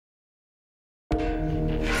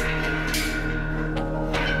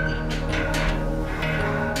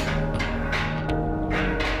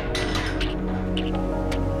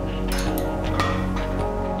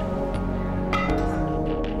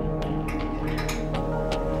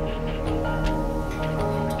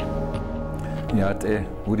Ja, te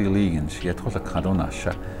uri ligens, je tola kadona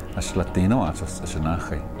as Latino as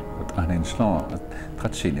nache. Wat anin slo,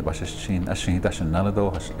 tatchini was es chin, as chin das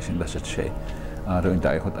nalado as chin das che. Doing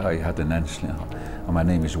that, I had an answer. My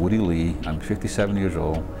name is Woody Lee. I'm 57 years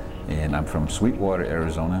old, and I'm from Sweetwater,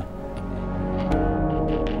 Arizona.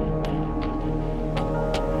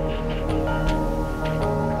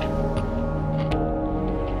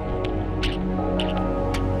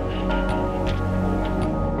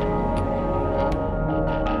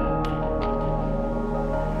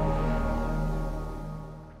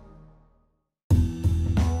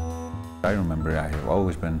 I remember I have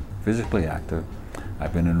always been physically active.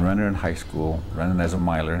 I've been a runner in high school, running as a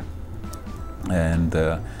miler, and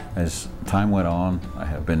as time went on, I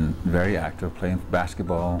have been very active playing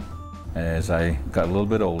basketball. As I got a little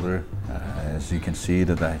bit older, as you can see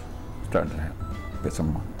that I started to get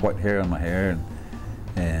some white hair on my hair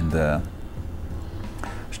and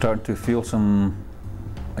started to feel some,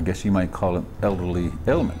 I guess you might call it elderly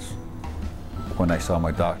ailments. When I saw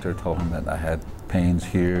my doctor, told him that I had pains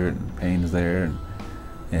here and pains there,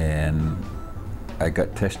 and I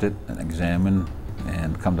got tested and examined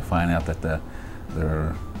and come to find out that there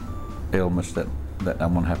are ailments that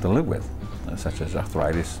I'm going to have to live with, such as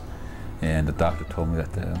arthritis. And the doctor told me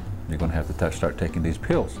that you're going to have to start taking these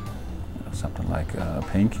pills, something like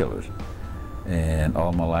painkillers. And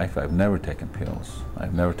all my life I've never taken pills.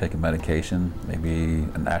 I've never taken medication, maybe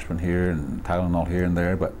an aspirin here and Tylenol here and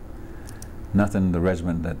there, but nothing the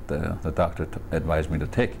regimen that the doctor advised me to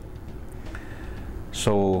take.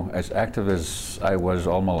 So as active as I was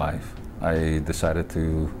all my life, I decided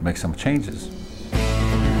to make some changes.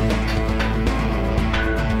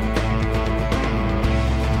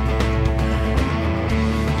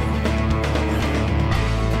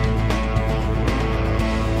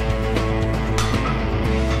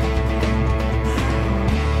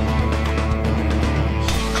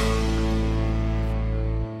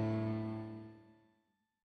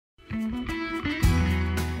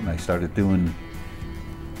 I started doing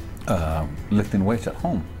lifting weights at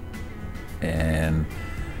home, and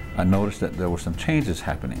I noticed that there were some changes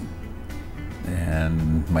happening,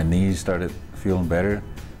 and my knees started feeling better,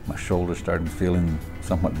 my shoulders started feeling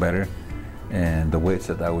somewhat better, and the weights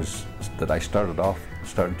that I started off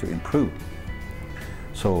started to improve.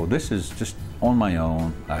 So this is just on my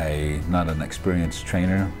own. I'm not an experienced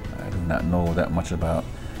trainer. I do not know that much about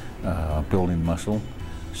building muscle.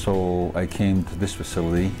 So I came to this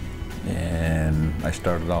facility and I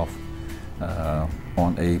started off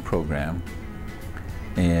on a program,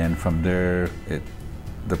 and from there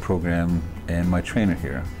the program and my trainer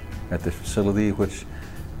here at the facility, which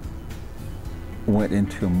went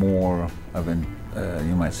into more of an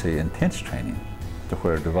you might say intense training, to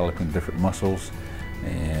where developing different muscles,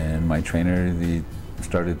 and my trainer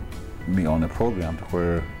started me on a program to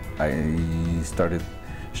where I started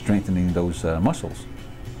strengthening those muscles.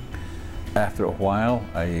 After a while,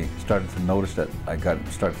 I started to notice that I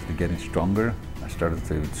started to getting stronger. I started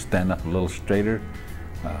to stand up a little straighter.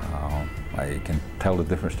 I can tell the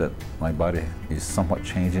difference that my body is somewhat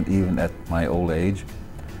changing even at my old age.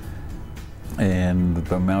 And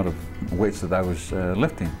the amount of weights that I was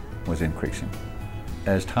lifting was increasing.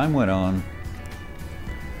 As time went on,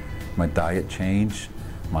 my diet changed.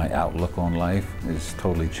 My outlook on life is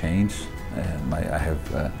totally changed. And I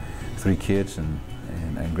have 3 kids and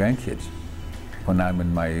grandkids. When I'm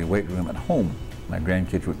in my weight room at home, my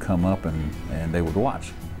grandkids would come up and they would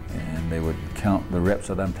watch, and they would count the reps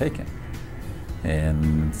that I'm taking.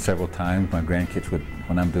 And several times my grandkids would,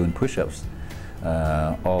 when I'm doing push-ups,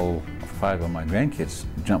 all 5 of my grandkids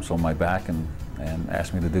jumps on my back and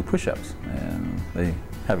ask me to do push-ups, and they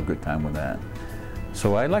have a good time with that.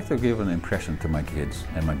 So I like to give an impression to my kids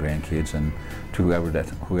and my grandkids and to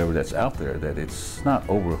whoever that's out there, that it's not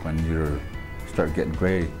over when you start getting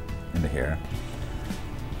gray in the hair.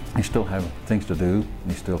 You still have things to do,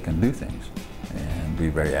 you still can do things and be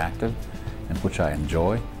very active, and which I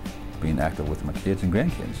enjoy, being active with my kids and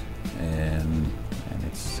grandkids, and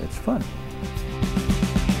it's fun.